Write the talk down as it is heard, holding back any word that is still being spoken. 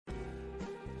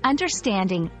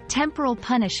Understanding Temporal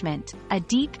Punishment, a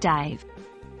deep dive.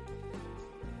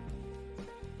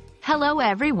 Hello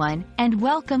everyone, and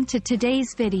welcome to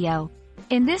today's video.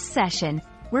 In this session,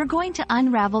 we're going to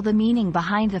unravel the meaning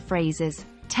behind the phrases,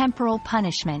 temporal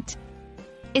punishment.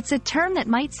 It's a term that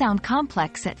might sound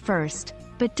complex at first,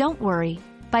 but don't worry,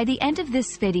 by the end of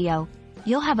this video,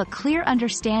 you'll have a clear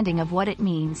understanding of what it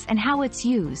means and how it's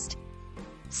used.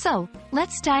 So,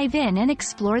 let's dive in and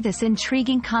explore this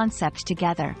intriguing concept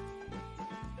together.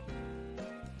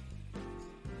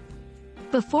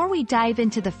 Before we dive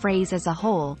into the phrase as a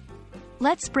whole,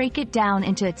 let's break it down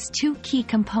into its two key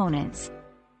components: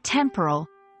 temporal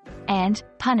and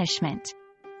punishment.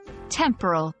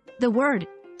 Temporal. The word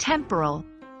temporal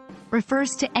refers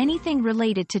to anything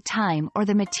related to time or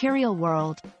the material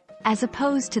world, as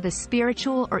opposed to the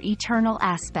spiritual or eternal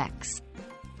aspects.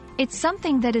 It's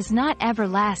something that is not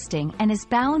everlasting and is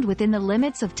bound within the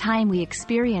limits of time we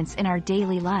experience in our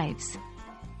daily lives.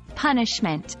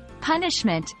 Punishment.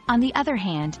 Punishment, on the other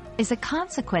hand, is a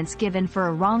consequence given for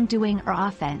a wrongdoing or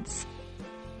offense.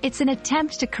 It's an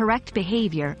attempt to correct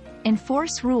behavior,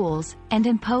 enforce rules, and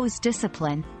impose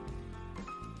discipline.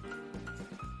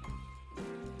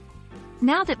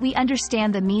 Now that we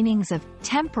understand the meanings of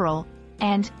temporal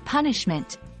and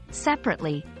punishment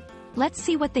separately, let's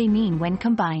see what they mean when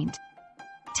combined.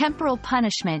 Temporal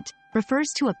punishment refers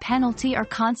to a penalty or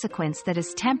consequence that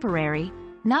is temporary,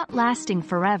 not lasting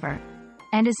forever,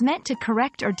 and is meant to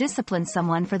correct or discipline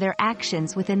someone for their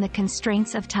actions within the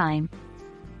constraints of time.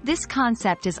 This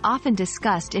concept is often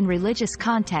discussed in religious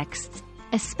contexts,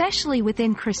 especially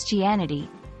within Christianity,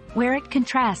 where it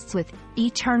contrasts with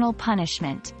eternal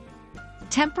punishment.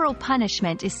 Temporal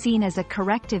punishment is seen as a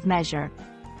corrective measure,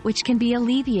 which can be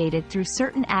alleviated through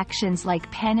certain actions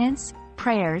like penance,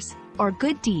 prayers, or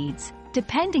good deeds,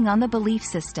 depending on the belief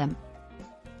system.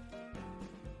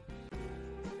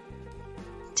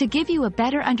 To give you a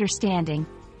better understanding,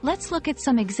 let's look at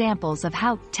some examples of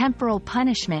how temporal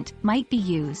punishment might be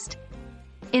used.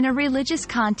 In a religious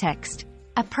context,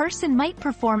 a person might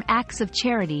perform acts of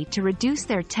charity to reduce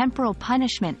their temporal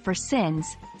punishment for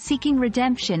sins, seeking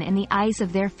redemption in the eyes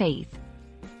of their faith.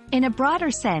 In a broader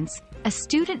sense, a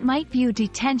student might view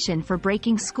detention for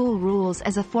breaking school rules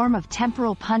as a form of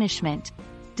temporal punishment,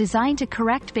 designed to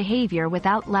correct behavior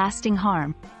without lasting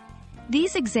harm.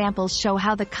 These examples show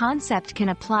how the concept can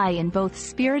apply in both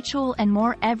spiritual and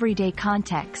more everyday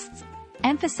contexts,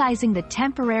 emphasizing the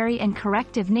temporary and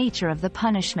corrective nature of the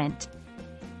punishment.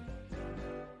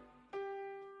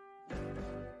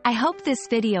 I hope this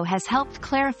video has helped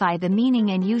clarify the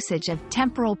meaning and usage of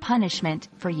temporal punishment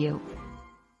for you.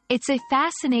 It's a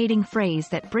fascinating phrase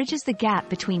that bridges the gap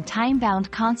between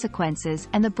time-bound consequences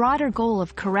and the broader goal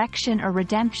of correction or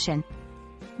redemption.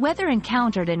 Whether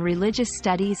encountered in religious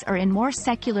studies or in more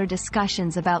secular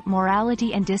discussions about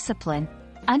morality and discipline,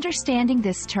 understanding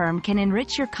this term can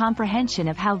enrich your comprehension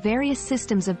of how various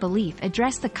systems of belief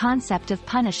address the concept of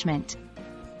punishment.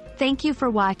 Thank you for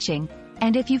watching,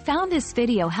 and if you found this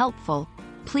video helpful,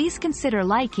 please consider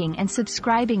liking and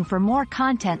subscribing for more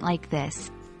content like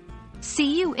this.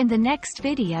 See you in the next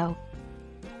video.